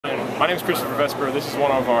My name is Christopher Vesper. This is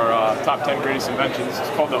one of our top 10 greatest inventions. It's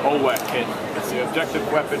called the OWEC kit. It's the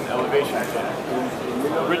Objective Weapon Elevation Kit.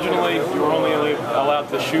 Originally, you were only allowed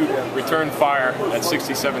to shoot return fire at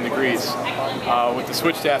 67 degrees. With the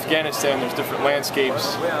switch to Afghanistan, there's different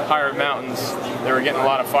landscapes, higher mountains. They were getting a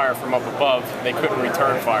lot of fire from up above. They couldn't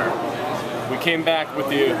return fire. We came back with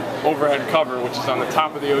the overhead cover, which is on the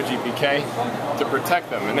top of the OGPK, to protect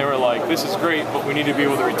them. And they were like, this is great, but we need to be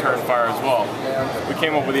able to return fire as well. We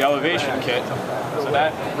came up with the elevation kit, so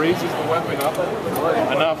that raises the weapon up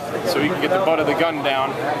enough so you can get the butt of the gun down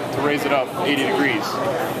to raise it up 80 degrees.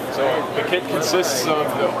 So the kit consists of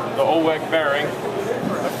the OWEC bearing,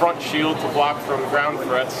 the front shield to block from ground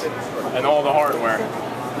threats, and all the hardware.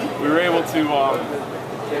 We were able to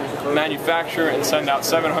manufacture and send out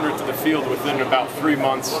 700 to the field within about 3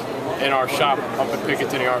 months in our shop up at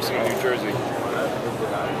Picatinny Arsenal, New Jersey.